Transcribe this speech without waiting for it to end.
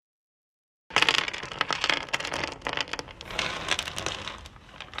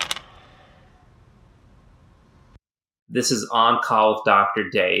This is On Call with Dr.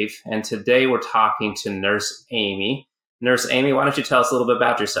 Dave, and today we're talking to Nurse Aimee. Nurse Aimee, why don't you tell us a little bit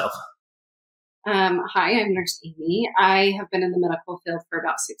about yourself? Hi, I'm Nurse Aimee. I have been in the medical field for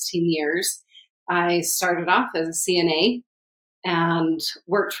about 16 years. I started off as a CNA and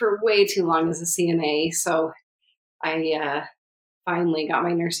worked for way too long as a CNA, so I finally got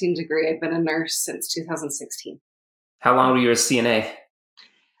my nursing degree. I've been a nurse since 2016. How long were you a CNA?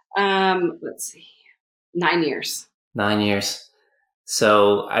 Let's see, 9 years. 9 years.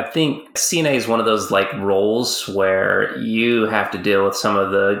 So I think CNA is one of those like roles where you have to deal with some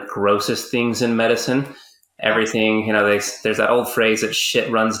of the grossest things in medicine. Everything, there's that old phrase that shit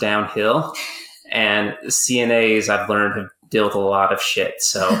runs downhill. And CNAs, I've learned, have dealt with a lot of shit.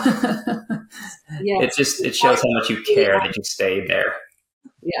 So Yes. it shows how much you care that you stayed there.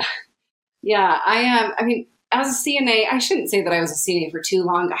 Yeah. Yeah. I mean, as a CNA, I shouldn't say that I was a CNA for too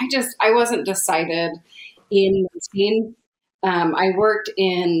long. I wasn't decided in nursing. I worked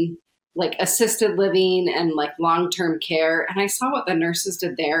in like assisted living and like long-term care, and I saw what the nurses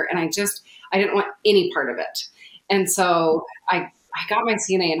did there, and I didn't want any part of it. And so I got my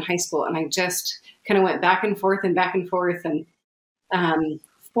CNA in high school, and I just kind of went back and forth and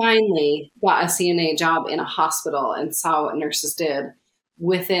finally got a CNA job in a hospital and saw what nurses did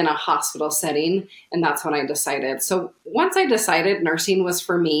within a hospital setting. And that's when I decided. So once I decided nursing was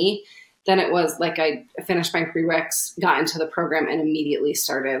for me, then it was like I finished my prereqs, got into the program, and immediately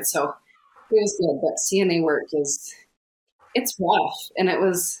started. So it was good. But CNA work it's rough. And it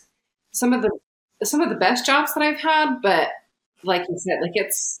was some of the best jobs that I've had. But like you said,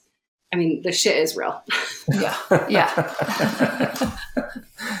 the shit is real. Yeah.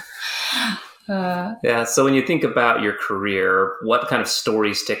 Yeah. So when you think about your career, what kind of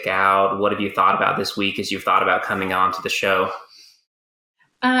stories stick out? What have you thought about this week as you've thought about coming on to the show?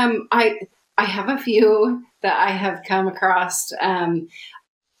 I have a few that I have come across.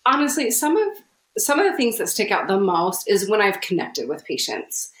 Honestly, some of the things that stick out the most is when I've connected with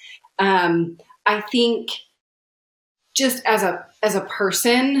patients. I think just as a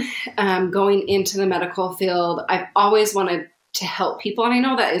person going into the medical field, I've always wanted to help people, and I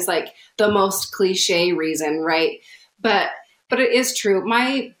know that is like the most cliche reason, right? But it is true.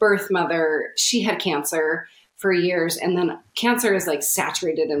 My birth mother, she had cancer for years, and then cancer is like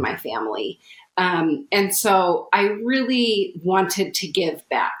saturated in my family. And so I really wanted to give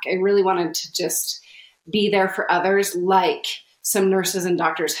back. I really wanted to just be there for others, like some nurses and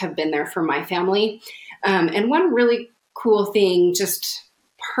doctors have been there for my family. And one really cool thing, just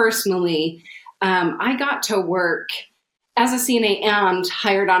personally, I got to work as a CNA and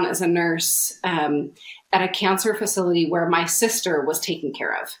hired on as a nurse at a cancer facility where my sister was taken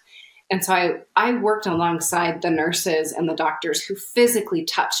care of. And so I worked alongside the nurses and the doctors who physically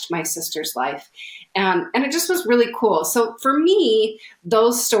touched my sister's life. And it just was really cool. So for me,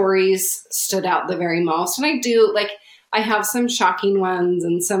 those stories stood out the very most. And I have some shocking ones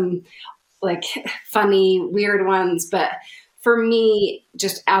and some like funny, weird ones. But for me,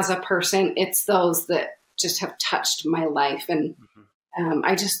 just as a person, it's those that just have touched my life. And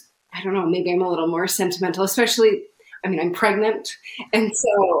I don't know, maybe I'm a little more sentimental, especially I'm pregnant. And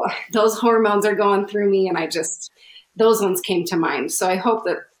so those hormones are going through me, and those ones came to mind. So I hope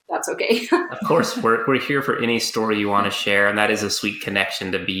that that's okay. Of course, we're here for any story you want to share. And that is a sweet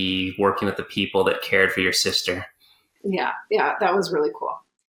connection to be working with the people that cared for your sister. Yeah, that was really cool.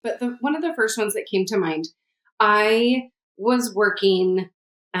 But one of the first ones that came to mind, I was working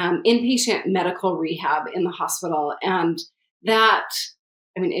inpatient medical rehab in the hospital. And that,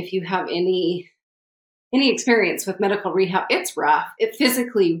 if you have any experience with medical rehab, it's rough. It's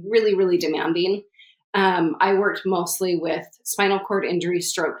physically really, really demanding. I worked mostly with spinal cord injury,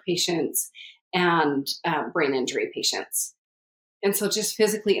 stroke patients, and brain injury patients. And so just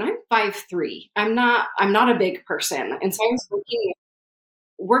physically, I'm 5'3". I'm not a big person. And so I was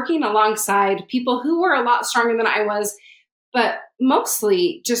working alongside people who were a lot stronger than I was, but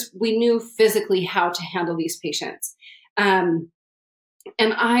mostly just we knew physically how to handle these patients. And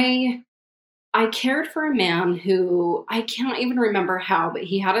I cared for a man who, I can't even remember how, but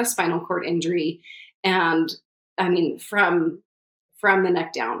he had a spinal cord injury. And from the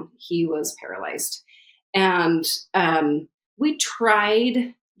neck down, he was paralyzed. And we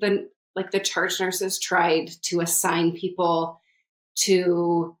tried, the charge nurses tried to assign people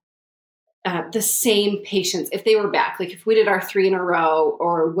to the same patients if they were back. Like if we did our 3 in a row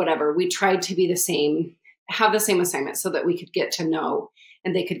or whatever, we tried to be the same, have the same assignment so that we could get to know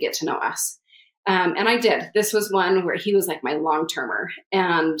and they could get to know us. And I did. This was one where he was like my long-termer.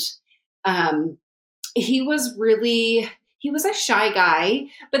 And he was a shy guy,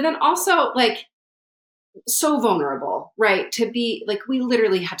 but then also like so vulnerable, right? To be like, we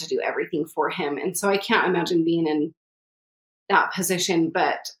literally had to do everything for him. And so I can't imagine being in that position.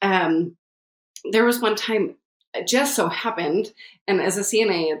 But there was one time, it just so happened, and as a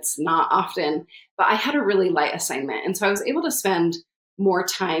CNA, it's not often, but I had a really light assignment. And so I was able to spend more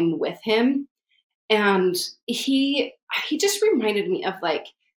time with him. And he just reminded me of like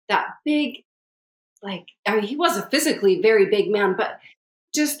that big, like, I mean, he was a physically very big man, but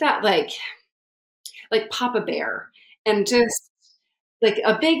just that like Papa Bear, and just like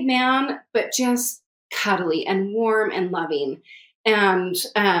a big man, but just cuddly and warm and loving. And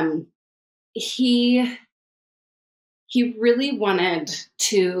he he really wanted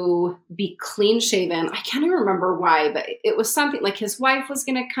to be clean shaven. I can't even remember why, but it was something like his wife was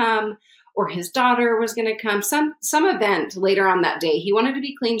going to come or his daughter was going to come, some event later on that day. He wanted to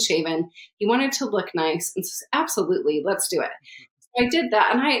be clean shaven. He wanted to look nice, and so, absolutely, let's do it. So I did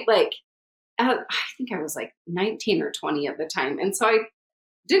that, and I think I was like 19 or 20 at the time, and so I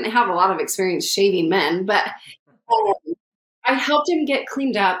didn't have a lot of experience shaving men, but um, I helped him get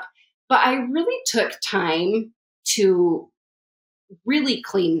cleaned up. But I really took time to really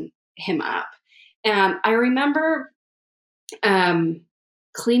clean him up. And I remember um,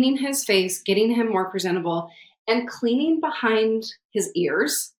 cleaning his face, getting him more presentable, and cleaning behind his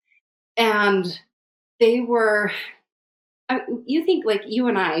ears. And they were, you think like you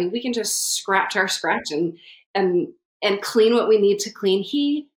and I, we can just scratch our scratch and and clean what we need to clean.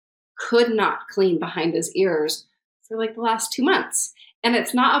 He could not clean behind his ears for like the last 2 months. And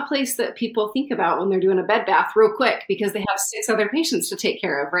it's not a place that people think about when they're doing a bed bath real quick because they have 6 other patients to take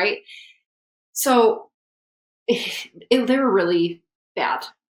care of, right? So they were really bad,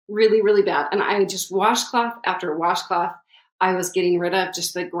 really, really bad. And I just washcloth after washcloth, I was getting rid of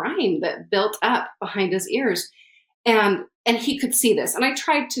just the grime that built up behind his ears. And he could see this. And I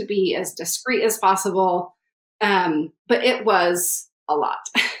tried to be as discreet as possible, but it was a lot.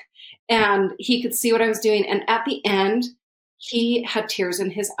 And he could see what I was doing. And at the end, he had tears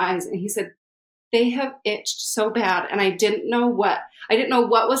in his eyes, and he said, "They have itched so bad, and I didn't know what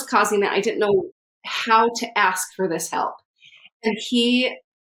was causing it. I didn't know how to ask for this help." And he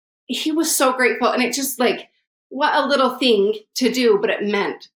was so grateful, and it just like, what a little thing to do, but it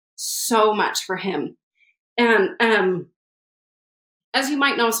meant so much for him. And as you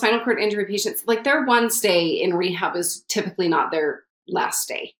might know, spinal cord injury patients, like their one stay in rehab is typically not their last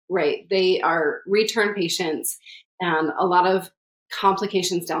stay, right? They are return patients and a lot of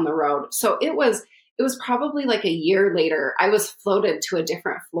complications down the road. So it was probably like a year later, I was floated to a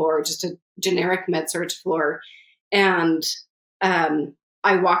different floor, just a generic med surg floor. And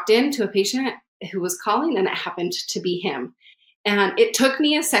I walked into a patient who was calling, and it happened to be him. And it took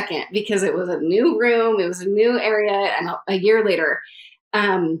me a second because it was a new room, it was a new area, and a year later,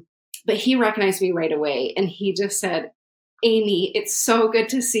 um, but he recognized me right away, and he just said, "Aimee, it's so good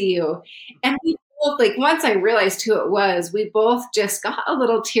to see you." And we both, like, once I realized who it was, we both just got a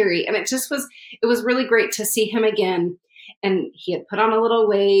little teary, and it was really great to see him again. And he had put on a little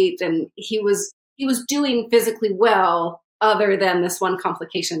weight, and he was doing physically well, other than this one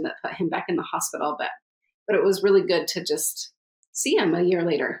complication that put him back in the hospital. But it was really good to just see him a year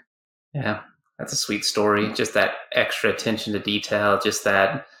later. Yeah, that's a sweet story. Just that extra attention to detail, just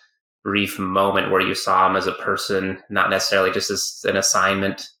that brief moment where you saw him as a person, not necessarily just as an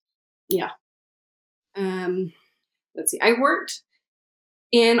assignment. Yeah. Um, let's see. I worked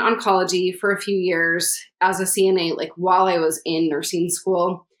in oncology for a few years as a CNA, like while I was in nursing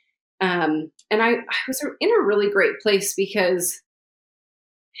school. And I was in a really great place because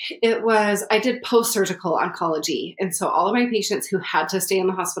I did post surgical oncology. And so all of my patients who had to stay in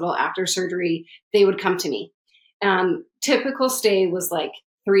the hospital after surgery, they would come to me. And typical stay was like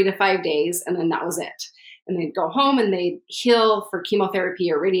 3 to 5 days, and then that was it. And they'd go home and they'd heal for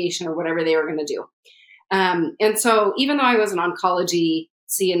chemotherapy or radiation or whatever they were going to do. And so even though I was an oncology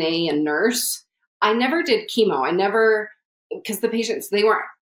CNA and nurse, I never did chemo. Because the patients, they weren't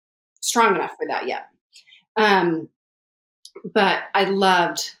strong enough for that yet. But I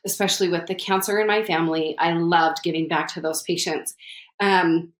loved, especially with the cancer in my family, I loved giving back to those patients.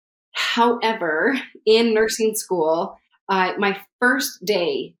 However, in nursing school, my first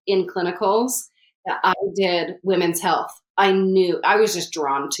day in clinicals, I did women's health. I knew I was just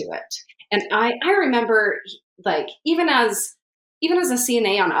drawn to it. And I remember, like, even as a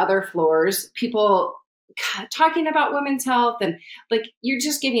CNA on other floors, people talking about women's health, and like, you're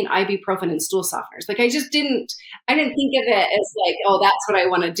just giving ibuprofen and stool softeners. Like, I didn't think of it as like, oh, that's what I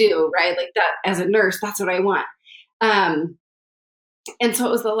want to do, right? Like, that as a nurse, that's what I want. And so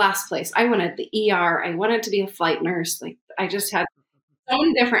it was the last place. I wanted the ER. I wanted to be a flight nurse. Like, I just had so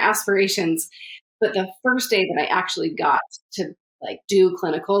many different aspirations. But the first day that I actually got to like do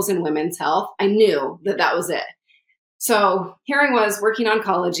clinicals in women's health, I knew that that was it. So here I was working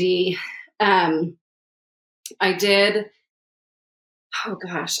oncology. I did, oh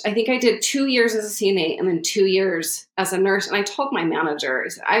gosh, I think I did 2 years as a CNA and then 2 years as a nurse. And I told my manager,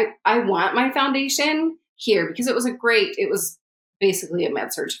 I want my foundation here because it was basically a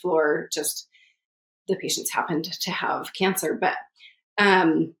med surg floor. Just the patients happened to have cancer. But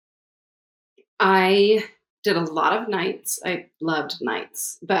I did a lot of nights. I loved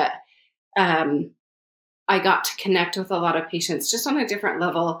nights, but I got to connect with a lot of patients just on a different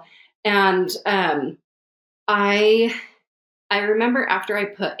level. And I remember after I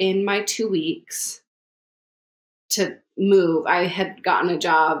put in my 2 weeks to move, I had gotten a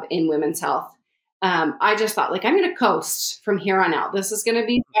job in women's health. I just thought, like, I'm going to coast from here on out. This is going to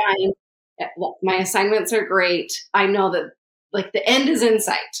be fine. My assignments are great. I know that, like, the end is in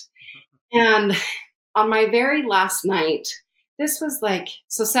sight. And on my very last night, this was like,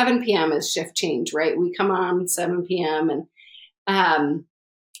 so 7 p.m. is shift change, right? We come on 7 p.m. and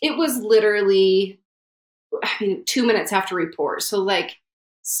it was literally, 2 minutes after report. So like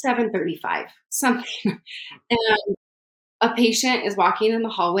 7:35, something. And a patient is walking in the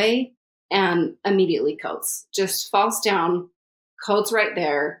hallway and immediately codes, just falls down, codes right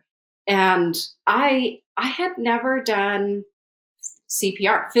there. And I had never done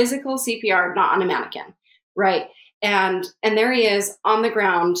CPR, physical CPR, not on a mannequin, right? And there he is on the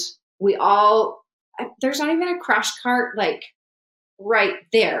ground. There's not even a crash cart like right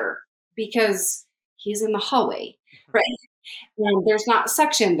there because he's in the hallway, right? And there's not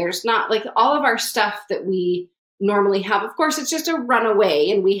suction. There's not like all of our stuff that we normally have. Of course, it's just a runaway,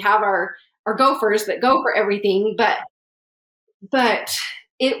 and we have our gophers that go for everything. But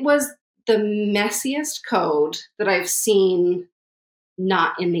it was the messiest code that I've seen,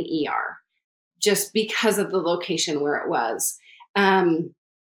 not in the ER, just because of the location where it was. And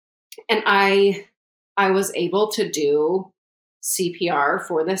I was able to do CPR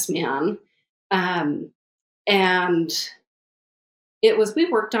for this man. And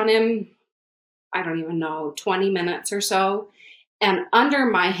we worked on him, I don't even know, 20 minutes or so. And under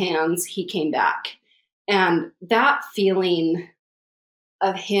my hands, he came back. And that feeling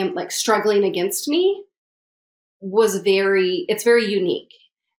of him like struggling against me was it's very unique.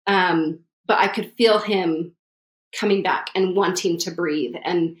 But I could feel him coming back and wanting to breathe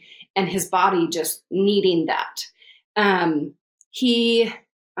and his body just needing that. He,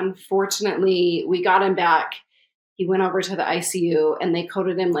 unfortunately, we got him back. He went over to the ICU and they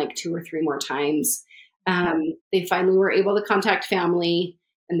coded him like 2 or 3 more times. They finally were able to contact family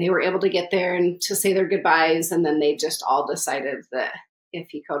and they were able to get there and to say their goodbyes. And then they just all decided that if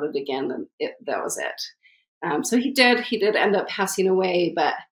he coded again, then that was it. So he did end up passing away,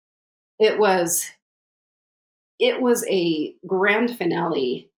 but it was a grand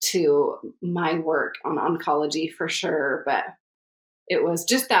finale to my work on oncology for sure. But it was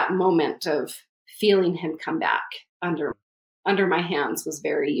just that moment of feeling him come back under my hands was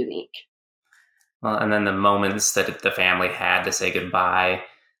very unique. Well, and then the moments that the family had to say goodbye,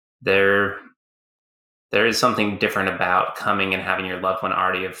 there is something different about coming and having your loved one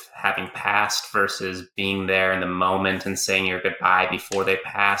already of having passed versus being there in the moment and saying your goodbye before they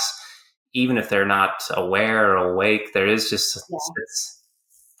pass. Even if they're not aware or awake, there is just it's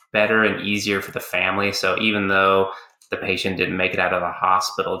better and easier for the family. So even though the patient didn't make it out of the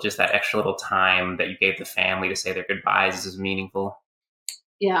hospital, just that extra little time that you gave the family to say their goodbyes is meaningful.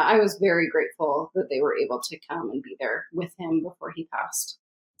 Yeah, I was very grateful that they were able to come and be there with him before he passed.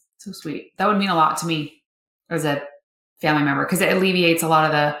 So sweet. That would mean a lot to me as a family member because it alleviates a lot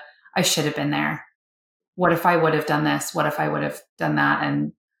of the, I should have been there. What if I would have done this? What if I would have done that?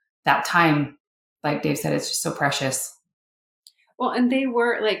 And that time, like Dave said, it's just so precious. Well, and they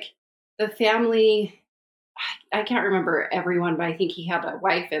were like the family, I can't remember everyone, but I think he had a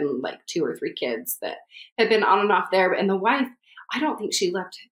wife and like 2 or 3 kids that had been on and off there. And the wife, I don't think she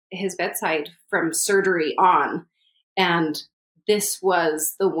left his bedside from surgery on. And this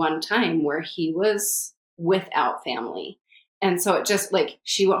was the one time where he was without family. And so it just like,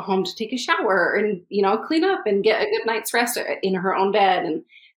 she went home to take a shower and, clean up and get a good night's rest in her own bed. And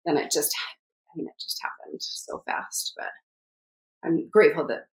then it just happened so fast, but I'm grateful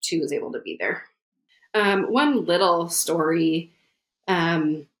that she was able to be there. One little story.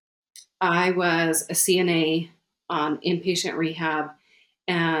 I was a CNA on inpatient rehab,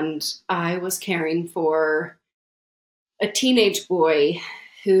 and I was caring for a teenage boy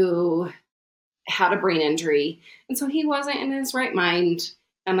who had a brain injury. And so he wasn't in his right mind.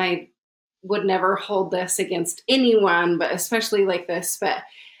 And I would never hold this against anyone, but especially like this. But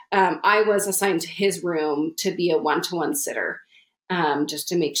I was assigned to his room to be a one-to-one sitter, just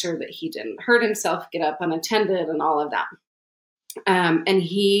to make sure that he didn't hurt himself, get up unattended, and all of that. And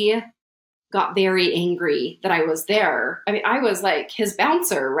he got very angry that I was there. I mean, I was like his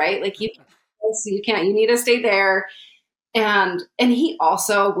bouncer, right? Like, you can't, you need to stay there. And he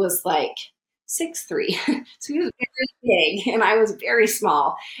also was like 6'3". So he was very big and I was very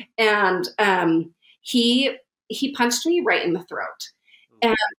small. And he punched me right in the throat.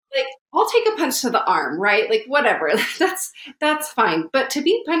 And like, I'll take a punch to the arm, right? Like, whatever. That's fine. But to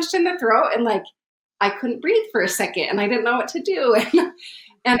be punched in the throat and like I couldn't breathe for a second and I didn't know what to do.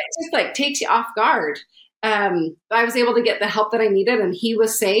 And it just like takes you off guard. I was able to get the help that I needed and he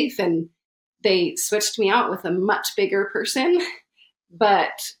was safe and they switched me out with a much bigger person.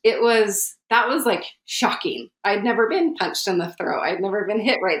 But that was like shocking. I'd never been punched in the throat. I'd never been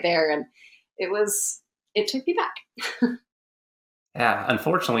hit right there. And it took me back. Yeah,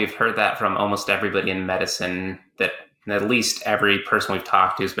 unfortunately, we've heard that from almost everybody in medicine, that at least every person we've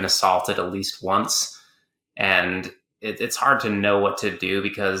talked to has been assaulted at least once. And it's hard to know what to do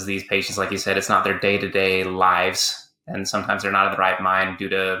because these patients, like you said, it's not their day-to-day lives. And sometimes they're not in the right mind due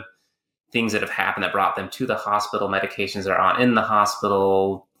to things that have happened that brought them to the hospital, medications they're on in the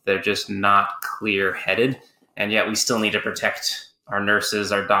hospital. They're just not clear-headed. And yet we still need to protect our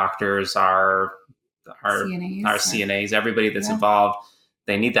nurses, our doctors, our CNAs, everybody that's involved.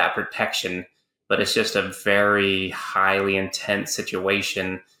 They need that protection, but it's just a very highly intense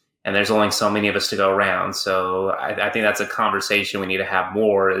situation. And there's only so many of us to go around. So I think that's a conversation we need to have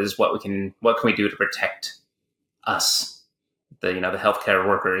more, is what can we do to protect us, the healthcare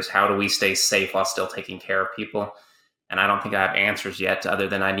workers? How do we stay safe while still taking care of people? And I don't think I have answers yet, other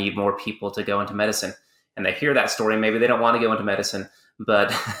than I need more people to go into medicine. And they hear that story, maybe they don't want to go into medicine,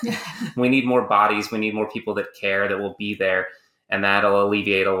 but we need more bodies. We need more people that care, that will be there. And that'll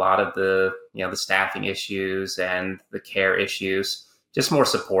alleviate a lot of the staffing issues and the care issues. Just more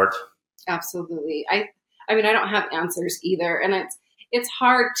support. Absolutely. I mean, I don't have answers either. And it's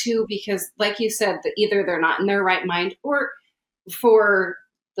hard too, because like you said, that either they're not in their right mind, or for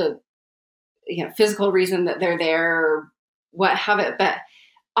the physical reason that they're there or what have it. But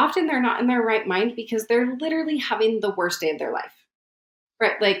often they're not in their right mind because they're literally having the worst day of their life.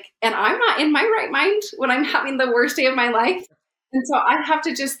 Right. Like, and I'm not in my right mind when I'm having the worst day of my life. And so I have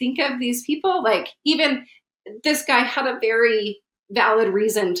to just think of these people, like, even this guy had a very valid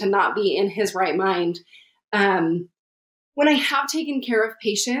reason to not be in his right mind. When I have taken care of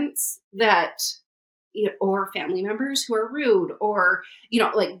patients that, or family members who are rude or,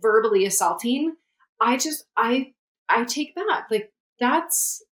 like verbally assaulting, I take back, like,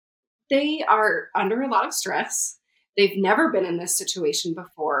 they are under a lot of stress. They've never been in this situation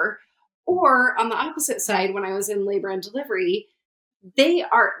before. Or on the opposite side, when I was in labor and delivery, they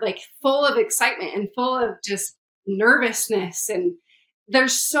are like full of excitement and full of just nervousness. And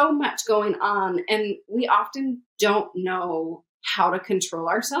there's so much going on. And we often don't know how to control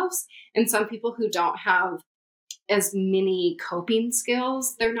ourselves. And some people who don't have as many coping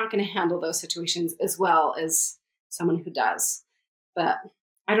skills, they're not going to handle those situations as well as someone who does. But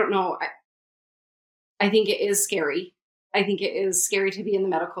I don't know. I think it is scary. I think it is scary to be in the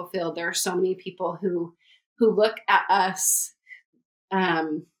medical field. There are so many people who look at us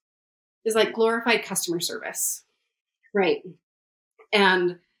as like glorified customer service, right?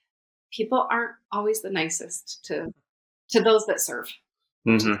 And people aren't always the nicest to those that serve.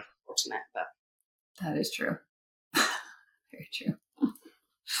 Mm-hmm. Fortunate, but that is true. Very true.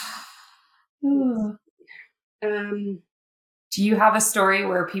 Do you have a story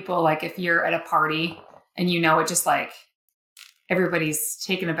where people, like, if you're at a party and it just like everybody's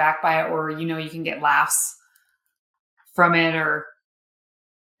taken aback by it, or you can get laughs from it, or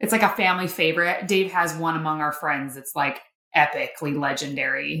it's like a family favorite? Dave has one among our friends. It's like epically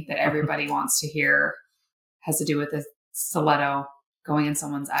legendary that everybody wants to hear. Has to do with a stiletto going in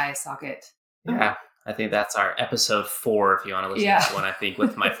someone's eye socket. Yeah, I think that's our episode 4, if you want to listen to that one, I think,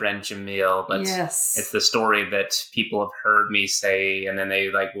 with my friend Jamil. But yes, it's the story that people have heard me say, and then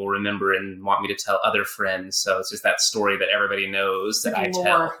they will remember and want me to tell other friends. So it's just that story that everybody knows that I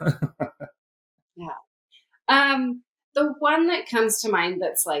tell. Yeah. The one that comes to mind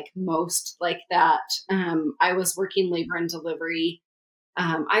that's like most like that, I was working labor and delivery.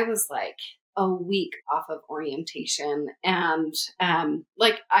 I was like a week off of orientation. And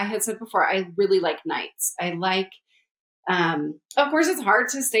like I had said before, I really like nights. I like, of course it's hard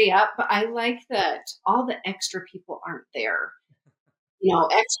to stay up, but I like that all the extra people aren't there.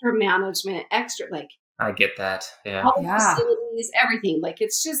 Extra management, extra, like. I get that. Yeah. All the facilities, everything. Like,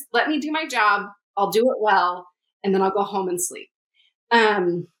 it's just, let me do my job. I'll do it well. And then I'll go home and sleep.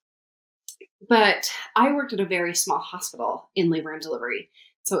 But I worked at a very small hospital in labor and delivery.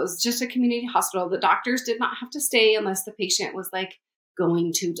 So it was just a community hospital. The doctors did not have to stay unless the patient was like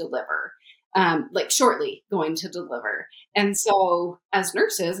going to deliver, like shortly going to deliver. And so as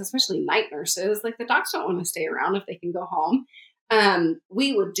nurses, especially night nurses, like the docs don't want to stay around if they can go home.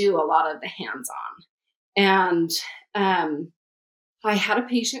 We would do a lot of the hands-on. And I had a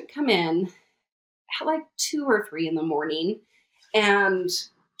patient come in at like 2 or 3 in the morning, and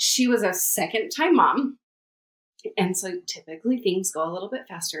she was a second-time mom. And so typically things go a little bit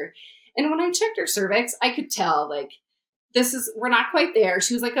faster. And when I checked her cervix, I could tell like we're not quite there.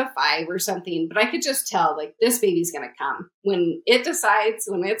 She was like a 5 or something, but I could just tell like this baby's going to come. When it decides,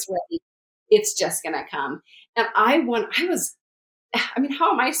 when it's ready, it's just going to come. And I mean,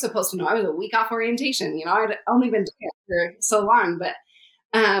 how am I supposed to know? I was a week off orientation. I'd only been doing it for so long, but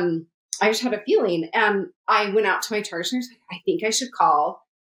I just had a feeling. And I went out to my charge nurse. I think I should call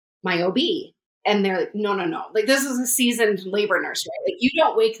my OB. And they're like, no. Like, this is a seasoned labor nurse, right? Like, you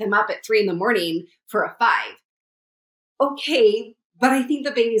don't wake them up at 3 in the morning for a 5. Okay, but I think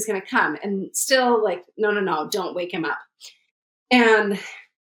the baby's going to come. And still like, no, don't wake him up. And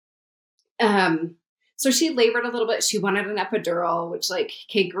so she labored a little bit. She wanted an epidural, which like,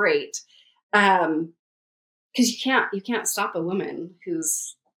 okay, great. Because you can't stop a woman who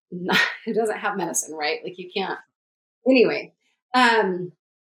doesn't have medicine, right? Like you can't. Anyway,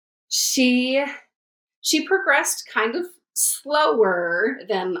 she progressed kind of slower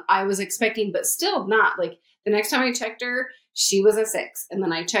than I was expecting, but still not like the next time I checked her, she was a 6. And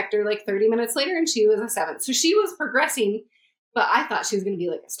then I checked her like 30 minutes later and she was a 7. So she was progressing, but I thought she was going to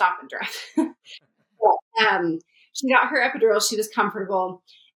be like a stop and drop. She got her epidural. She was comfortable.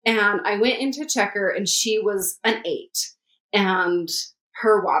 And I went in to check her and she was an 8 and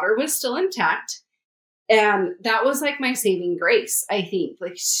her water was still intact. And that was like my saving grace, I think.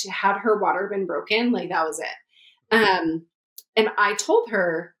 Like, had her water been broken, like that was it. And I told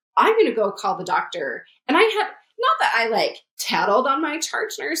her, I'm going to go call the doctor. And I had, not that I like tattled on my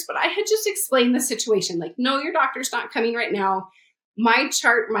charge nurse, but I had just explained the situation. Like, no, your doctor's not coming right now. My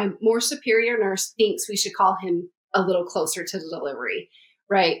more superior nurse thinks we should call him a little closer to the delivery.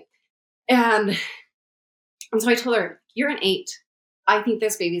 Right. And so I told her, you're an 8. I think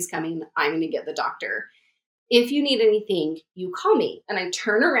this baby's coming. I'm going to get the doctor. If you need anything, you call me. And I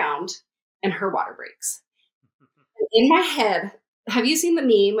turn around and her water breaks. And in my head, have you seen the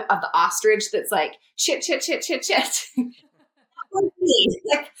meme of the ostrich that's like, shit? Like,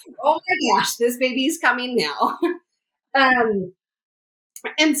 oh my gosh, this baby's coming now.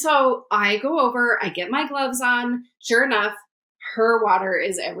 And so I go over, I get my gloves on. Sure enough, her water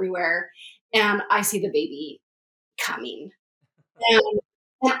is everywhere. And I see the baby coming. And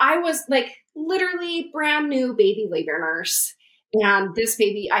I was like literally brand new baby labor nurse. And this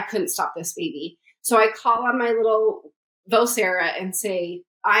baby, I couldn't stop this baby. So I call on my little Vocera and say,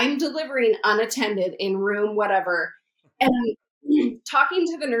 I'm delivering unattended in room whatever. And talking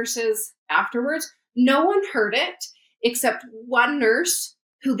to the nurses afterwards, no one heard it except one nurse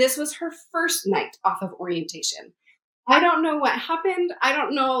who this was her first night off of orientation. I don't know what happened. I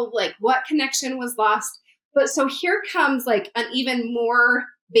don't know like what connection was lost. But so here comes like an even more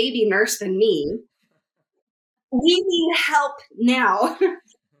baby nurse than me. We need help now.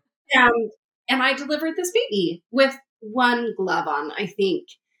 And I delivered this baby with one glove on, I think.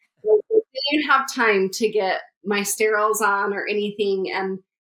 I didn't have time to get my steriles on or anything. And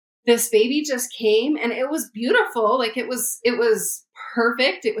this baby just came and it was beautiful. Like it was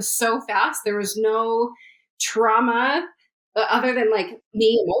perfect. It was so fast. There was no trauma other than like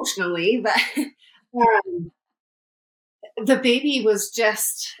me emotionally, but the baby was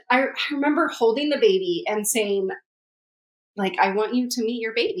just, I remember holding the baby and saying, like, I want you to meet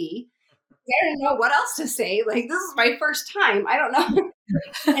your baby. I didn't know what else to say. Like, this is my first time. I don't know.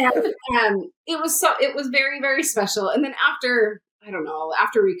 And it was very, very special. And then after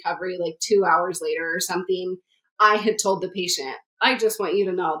recovery, like 2 hours later or something, I had told the patient, I just want you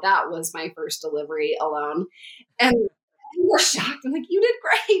to know that was my first delivery alone. And they were shocked. I'm like, you did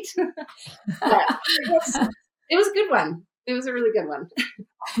great. But it was a good one. It was a really good one.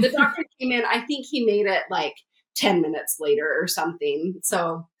 The doctor came in. I think he made it like 10 minutes later or something.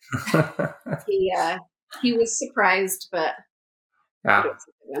 So he was surprised, but yeah.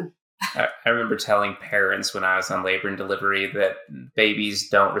 I remember telling parents when I was on labor and delivery that babies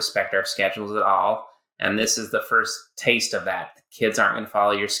don't respect our schedules at all. And this is the first taste of that. Kids aren't going to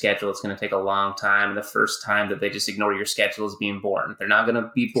follow your schedule. It's going to take a long time. And the first time that they just ignore your schedule is being born. They're not going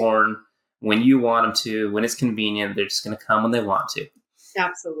to be born when you want them to, when it's convenient. They're just going to come when they want to.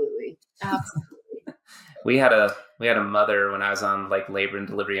 Absolutely. we had a mother when I was on like labor and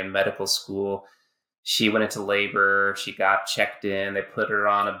delivery in medical school. She went into labor. She got checked in. They put her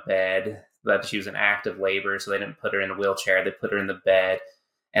on a bed, but she was in active labor, so they didn't put her in a wheelchair. They put her in the bed,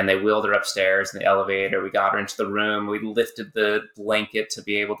 and they wheeled her upstairs in the elevator. We got her into the room. We lifted the blanket to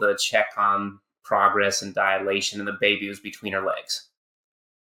be able to check on progress and dilation, and the baby was between her legs,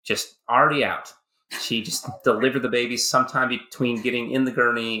 just already out. She just delivered the baby sometime between getting in the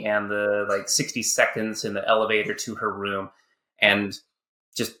gurney and the like 60 seconds in the elevator to her room, and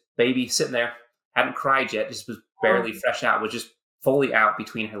just baby sitting there, hadn't cried yet, just was barely fresh out, was just fully out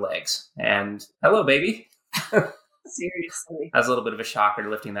between her legs. And hello, baby. Seriously. That was a little bit of a shocker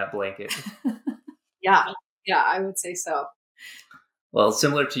lifting that blanket. Yeah, I would say so. Well,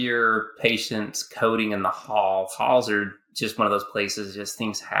 similar to your patient coding in the hall, halls are just one of those places, just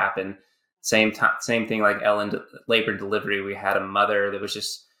things happen. Same thing like Ellen, labor and delivery. We had a mother that was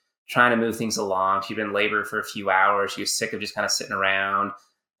just trying to move things along. She'd been in labor for a few hours. She was sick of just kind of sitting around,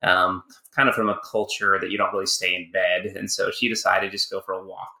 kind of from a culture that you don't really stay in bed. And so she decided to just go for a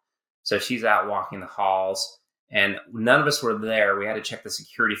walk. So she's out walking the halls, and none of us were there. We had to check the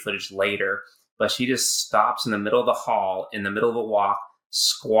security footage later. But she just stops in the middle of the hall, in the middle of a walk,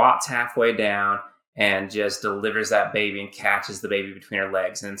 squats halfway down, and just delivers that baby and catches the baby between her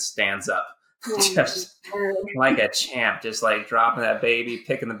legs and stands up. Just like a champ, just like dropping that baby,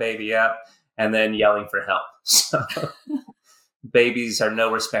 picking the baby up, and then yelling for help. So babies are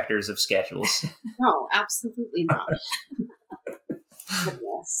no respecters of schedules. No, absolutely not.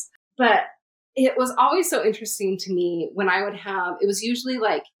 Yes. But it was always so interesting to me when I would have, it was usually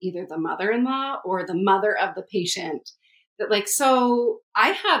like either the mother-in-law or the mother of the patient that like, so I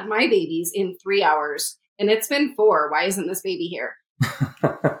had my babies in 3 hours and it's been 4. Why isn't this baby here?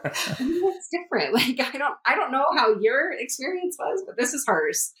 It's different. Like, I don't know how your experience was, but this is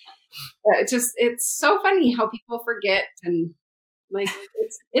hers. It's so funny how people forget, and like,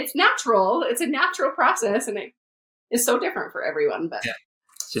 it's natural. It's a natural process, and it is so different for everyone, but yeah.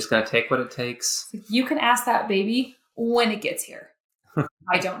 It's just going to take what it takes. You can ask that baby when it gets here.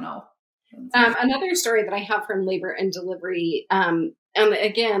 I don't know. Another story that I have from labor and delivery, and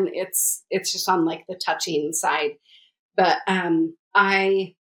again, it's just on like the touching side, but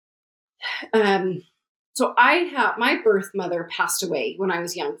so my birth mother passed away when I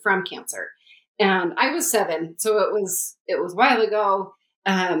was young from cancer, and I was 7, so it was a while ago,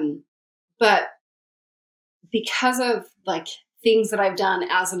 but because of like things that I've done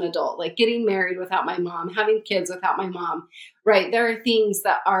as an adult, like getting married without my mom, having kids without my mom, right? There are things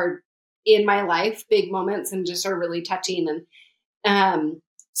that are in my life, big moments, and just are really touching. And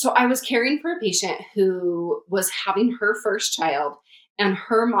so I was caring for a patient who was having her first child, and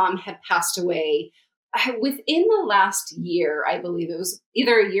her mom had passed away within the last year. I believe it was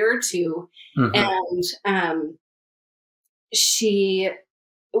either a year or 2. Mm-hmm. And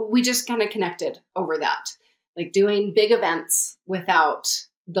we just kind of connected over that, like doing big events without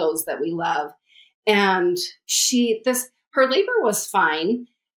those that we love. And her labor was fine.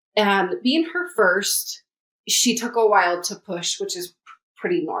 And being her first, she took a while to push, which is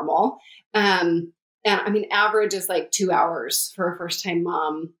pretty normal. And I mean, average is like 2 hours for a first time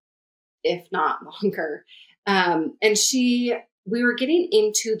mom, if not longer. And we were getting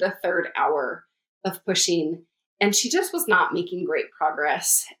into the 3rd hour of pushing, and she just was not making great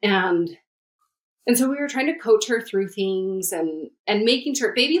progress. And so we were trying to coach her through things and making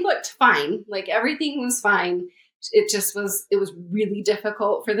sure baby looked fine. Like everything was fine. It was really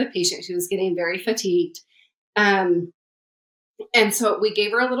difficult for the patient. She was getting very fatigued. And so we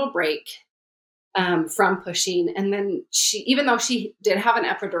gave her a little break from pushing. And then even though she did have an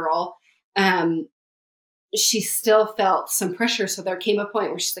epidural, she still felt some pressure. So there came a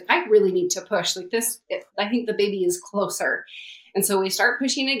point where she's like, I really need to push like this. I think the baby is closer. And so we start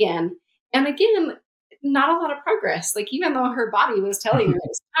pushing again. And again, not a lot of progress. Like, even though her body was telling her it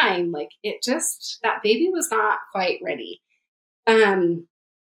was time, like that baby was not quite ready. And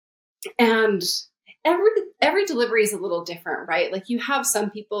every delivery is a little different, right? Like, you have some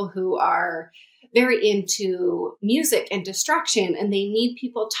people who are very into music and distraction, and they need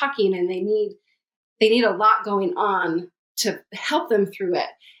people talking, and they need a lot going on to help them through it.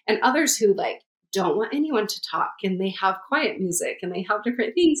 And others who like don't want anyone to talk, and they have quiet music, and they have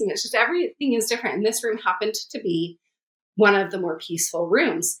different things. And it's just, everything is different. And this room happened to be one of the more peaceful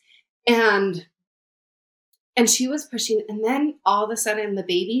rooms. And she was pushing, and then all of a sudden the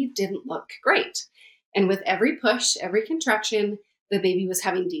baby didn't look great. And with every push, every contraction, the baby was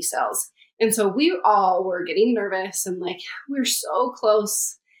having decels. And so we all were getting nervous and like, we're so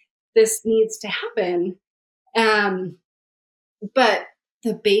close. This needs to happen. But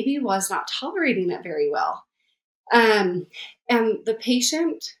the baby was not tolerating it very well. And the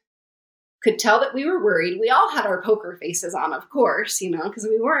patient could tell that we were worried. We all had our poker faces on, of course, because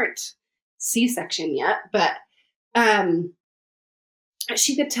we weren't C-section yet, but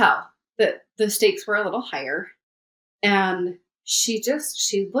she could tell that the stakes were a little higher. And she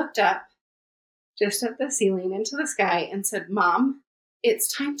looked up just at the ceiling into the sky and said, "Mom,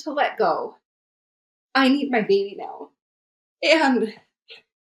 it's time to let go. I need my baby now." And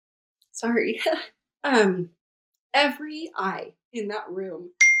sorry, every eye in that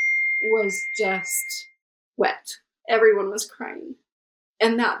room was just wet. Everyone was crying.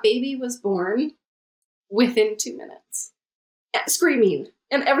 And that baby was born within 2 minutes, screaming,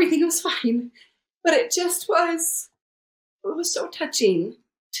 and everything was fine. But it was so touching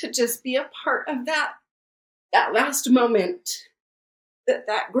to just be a part of that last moment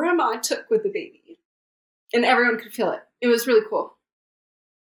that grandma took with the baby. And everyone could feel it. It was really cool.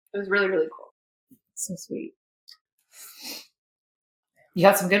 It was really, really cool. So sweet. You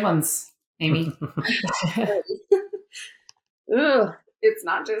got some good ones, Aimee. Ugh, it's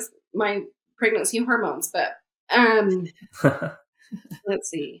not just my pregnancy hormones, but let's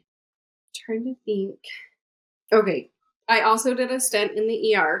see. Trying to think. Okay. I also did a stint in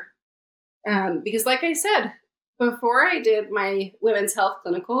the ER because, like I said, before I did my women's health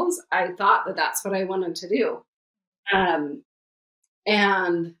clinicals, I thought that that's what I wanted to do.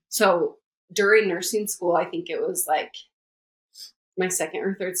 And so during nursing school, I think it was like my second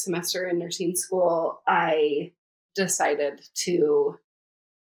or third semester in nursing school, I decided to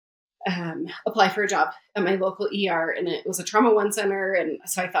apply for a job at my local ER, and it was a trauma 1 center. And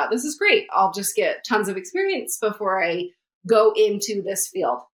so I thought, this is great. I'll just get tons of experience before I go into this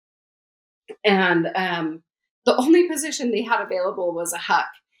field. And the only position they had available was a HUC.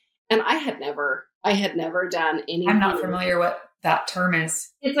 And I had never done anything. I'm not familiar what that term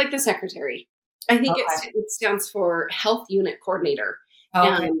is. It's like the secretary. I think it stands for Health Unit Coordinator.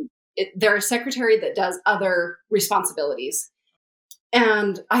 Oh, okay. And they're a secretary that does other responsibilities.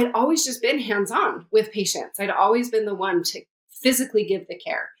 And I'd always just been hands-on with patients. I'd always been the one to physically give the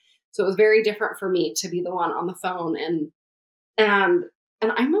care. So it was very different for me to be the one on the phone. And I'm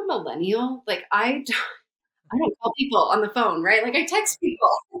a millennial. Like I don't call people on the phone, right? Like I text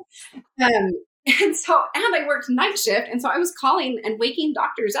people. And I worked night shift. And so I was calling and waking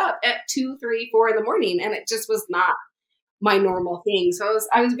doctors up at 2, 3, 4 in the morning. And it just was not my normal thing. So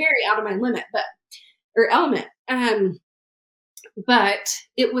I was very out of my element. But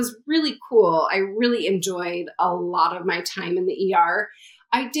it was really cool. I really enjoyed a lot of my time in the ER.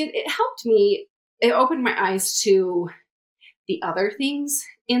 It helped me. It opened my eyes to the other things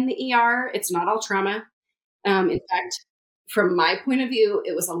in the ER. It's not all trauma. In fact, from my point of view,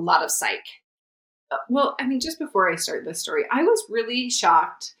 it was a lot of psych. Well, I mean, just before I start this story, I was really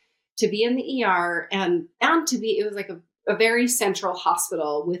shocked to be in the ER and it was like a very central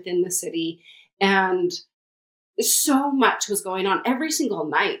hospital within the city. And so much was going on every single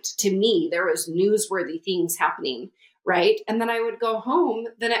night. To me, there was newsworthy things happening, right? And then I would go home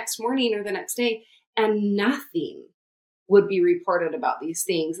the next morning or the next day and nothing would be reported about these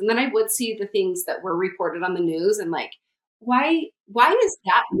things. And then I would see the things that were reported on the news and like, why is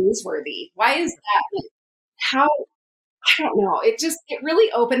that newsworthy? Why is that like, how, I don't know. It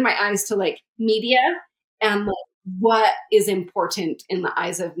really opened my eyes to like media and like what is important in the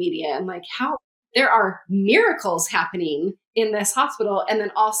eyes of media and like how there are miracles happening in this hospital and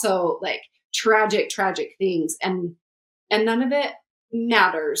then also like tragic things and none of it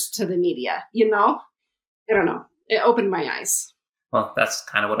matters to the media, I don't know. It opened my eyes. Well, that's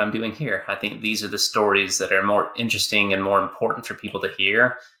kind of what I'm doing here. I think these are the stories that are more interesting and more important for people to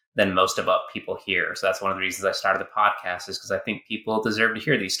hear than most of what people hear. So that's one of the reasons I started the podcast is because I think people deserve to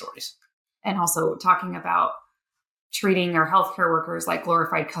hear these stories. And also talking about treating our healthcare workers like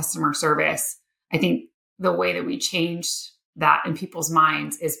glorified customer service. I think the way that we change that in people's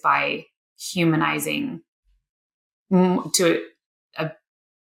minds is by humanizing to a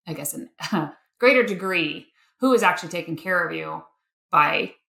greater degree who is actually taking care of you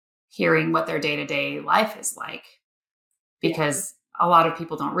by hearing what their day-to-day life is like. Because a lot of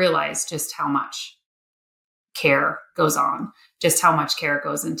people don't realize just how much care goes on, just how much care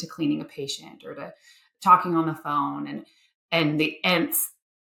goes into cleaning a patient or to talking on the phone and the ends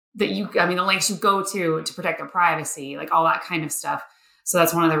that the lengths you go to protect their privacy, like all that kind of stuff. So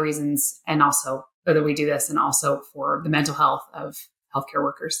that's one of the reasons, and also that we do this, and also for the mental health of healthcare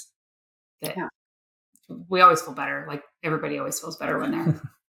workers. That we always feel better. Like everybody always feels better when they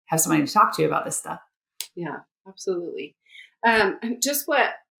have somebody to talk to about this stuff. Yeah, absolutely. Just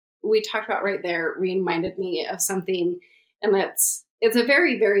what we talked about right there reminded me of something, and it's a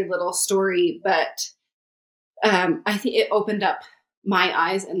very, very little story, but I think it opened up my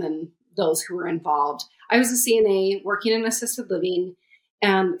eyes and then those who were involved. I was a CNA working in assisted living.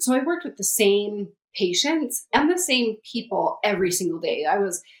 And so I worked with the same patients and the same people every single day. I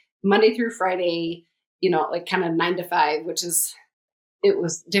was Monday through Friday, like kind of 9 to 5, it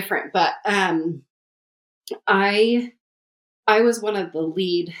was different. But I was one of the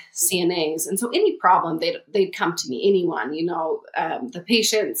lead CNAs. And so any problem, they'd come to me, anyone, the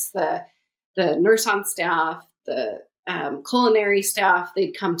patients, the nurse on staff, the culinary staff,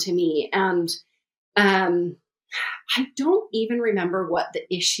 they'd come to me. And I don't even remember what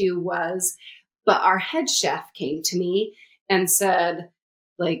the issue was, but our head chef came to me and said,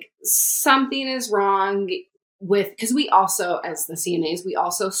 like, something is wrong because we also, as the CNAs, we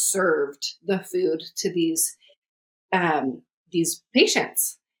also served the food to these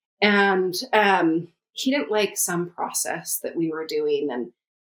patients. And he didn't like some process that we were doing.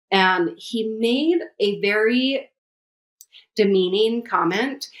 And he made a very demeaning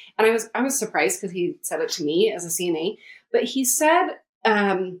comment. And I was surprised because he said it to me as a CNA, but he said,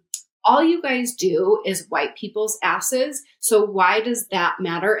 all you guys do is wipe people's asses. So why does that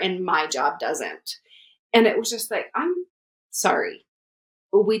matter? And my job doesn't. And it was just like, I'm sorry.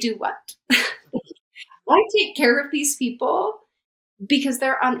 We do what? I take care of these people because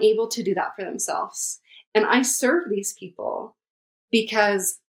they're unable to do that for themselves. And I serve these people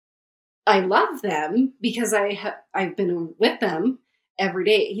because I love them, because I've been with them every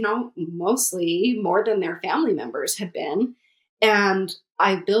day, mostly more than their family members had been. And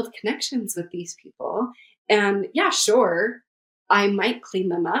I build connections with these people. And yeah, sure, I might clean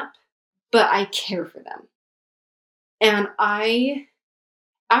them up, but I care for them. And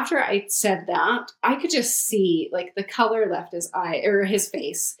after I said that, I could just see like the color left his eye or his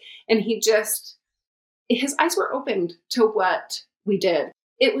face. And his eyes were opened to what we did.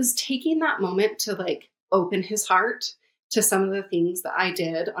 It was taking that moment to like open his heart to some of the things that I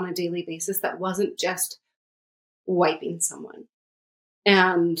did on a daily basis that wasn't just wiping someone.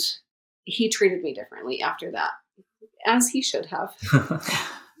 And he treated me differently after that, as he should have.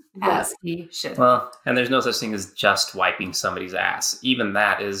 As he should. Well, and there's no such thing as just wiping somebody's ass. Even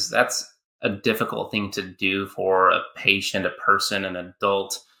that's a difficult thing to do for a patient, a person, an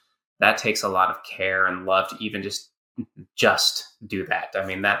adult. That takes a lot of care and love to even just do that. I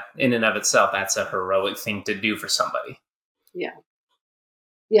mean, that in and of itself, that's a heroic thing to do for somebody. Yeah.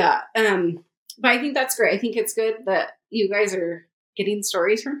 Yeah. But I think that's great. I think it's good that you guys are getting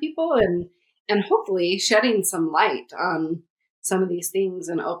stories from people and hopefully shedding some light on some of these things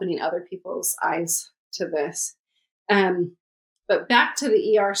and opening other people's eyes to this. But back to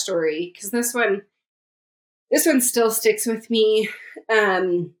the ER story, because this one still sticks with me.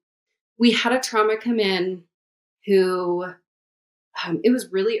 We had a trauma come in who, it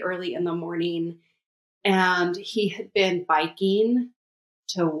was really early in the morning, and he had been biking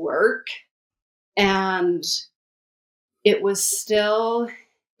to work, and it was still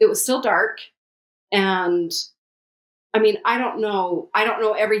dark. And I mean, I don't know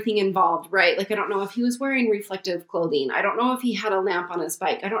everything involved, right? Like, I don't know if he was wearing reflective clothing. I don't know if he had a lamp on his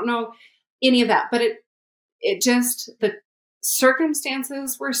bike. I don't know any of that, but it just, the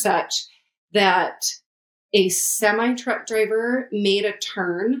circumstances were such that a semi-truck driver made a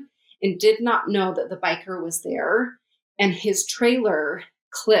turn and did not know that the biker was there, and his trailer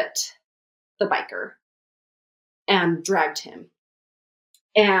clipped the biker and dragged him.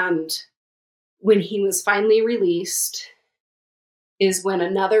 And when he was finally released is when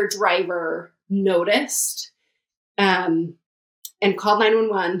another driver noticed and called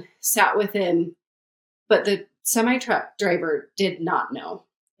 911, sat with him, but the semi-truck driver did not know.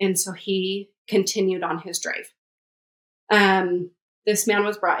 And so he continued on his drive. This man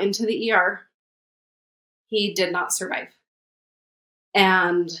was brought into the ER. He did not survive.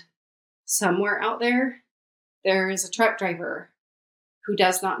 And somewhere out there is a truck driver who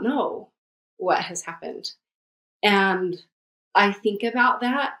does not know what has happened. And I think about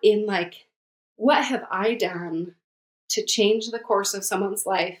that in like, what have I done to change the course of someone's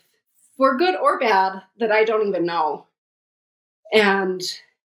life, for good or bad, that I don't even know? And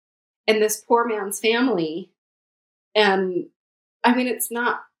this poor man's family. And I mean, it's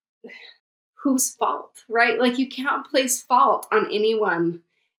not whose fault, right? Like, you can't place fault on anyone.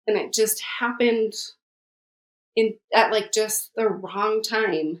 And it just happened at like just the wrong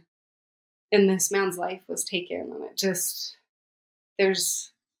time. And this man's life was taken, and it just,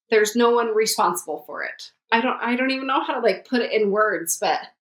 there's no one responsible for it. I don't even know how to like put it in words, but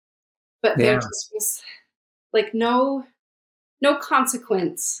there just was like no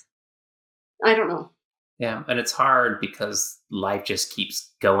consequence. I don't know. Yeah, and it's hard because life just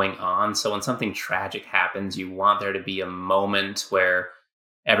keeps going on. So when something tragic happens, you want there to be a moment where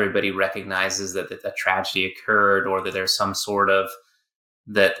everybody recognizes that a tragedy occurred, or that there's some sort of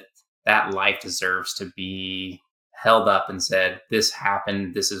that that life deserves to be held up and said, this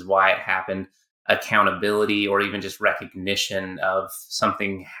happened, this is why it happened, accountability, or even just recognition of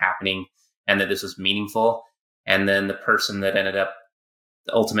something happening and that this was meaningful. And then the person that ended up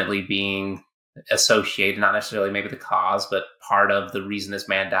ultimately being associated, not necessarily maybe the cause, but part of the reason this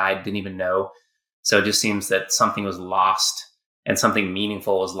man died, didn't even know. So it just seems that something was lost and something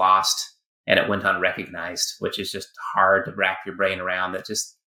meaningful was lost, and it went unrecognized, which is just hard to wrap your brain around, that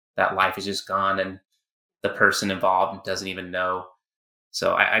just that life is just gone and the person involved doesn't even know.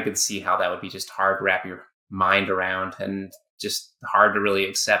 So I could see how that would be just hard to wrap your mind around, and just hard to really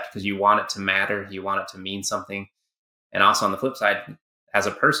accept, because you want it to matter, you want it to mean something. And also on the flip side, as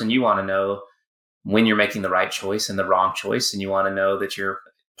a person, you want to know when you're making the right choice and the wrong choice, and you want to know that you're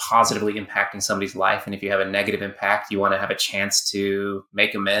positively impacting somebody's life. And if you have a negative impact, you want to have a chance to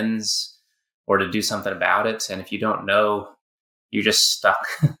make amends or to do something about it. And if you don't know, you're just stuck.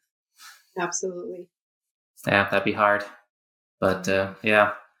 Absolutely. Yeah, that'd be hard. But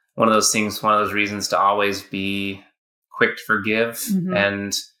yeah, one of those things, one of those reasons to always be quick to forgive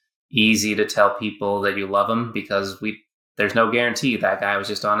and easy to tell people that you love them, because there's no guarantee that guy was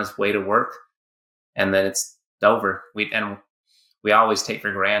just on his way to work and then it's over. We always take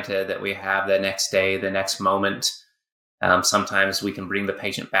for granted that we have the next day, the next moment. Sometimes we can bring the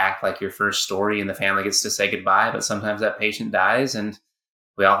patient back, like your first story, and the family gets to say goodbye, but sometimes that patient dies, and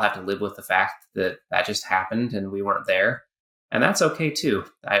we all have to live with the fact that that just happened and we weren't there. And that's okay too.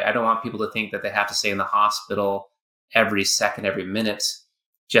 I don't want people to think that they have to stay in the hospital every second, every minute,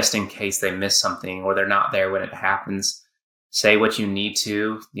 just in case they miss something or they're not there when it happens. Say what you need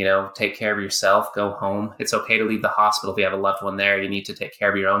to, take care of yourself, go home. It's okay to leave the hospital if you have a loved one there. You need to take care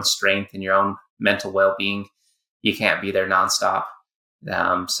of your own strength and your own mental well-being. You can't be there nonstop.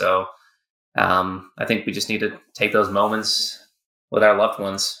 I think we just need to take those moments with our loved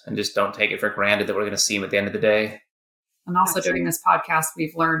ones and just don't take it for granted that we're going to see them at the end of the day. And also during this podcast,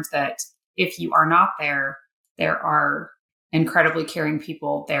 we've learned that if you are not there, there are incredibly caring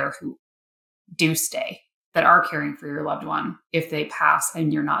people there who do stay, that are caring for your loved one. If they pass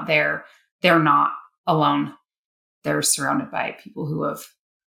and you're not there, they're not alone. They're surrounded by people who have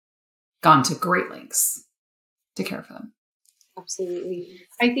gone to great lengths to care for them. Absolutely.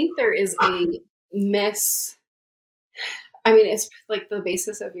 I think there is a it's like the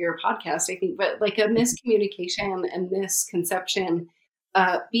basis of your podcast, I think, but like a miscommunication and misconception,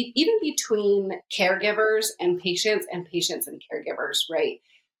 even between caregivers and patients and caregivers, right?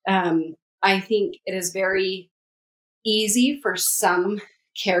 I think it is very easy for some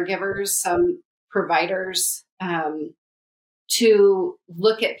caregivers, some providers, to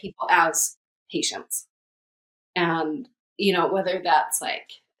look at people as patients. And, whether that's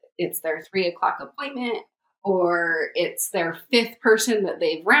like, it's their 3:00 appointment, or it's their 5th person that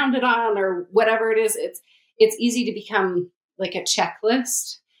they've rounded on, or whatever it is, it's easy to become like a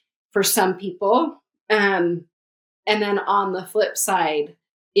checklist for some people. And then on the flip side,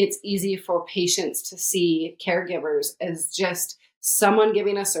 it's easy for patients to see caregivers as just someone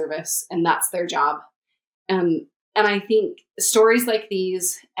giving a service, and that's their job. And I think stories like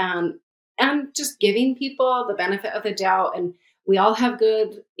these, and just giving people the benefit of the doubt, and we all have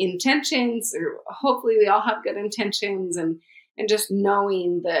good intentions, or hopefully we all have good intentions, and just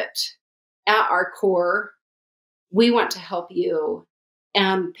knowing that at our core, we want to help you,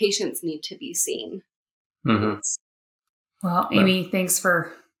 and patients need to be seen. Mm-hmm. Well, Aimee, thanks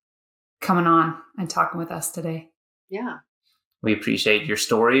for coming on and talking with us today. Yeah. We appreciate your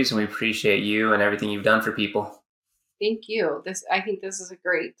stories, and we appreciate you and everything you've done for people. Thank you. I think this is a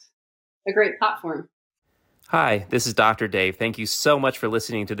great platform. Hi, this is Dr. Dave. Thank you so much for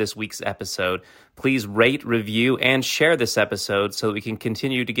listening to this week's episode. Please rate, review, and share this episode so that we can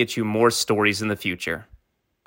continue to get you more stories in the future.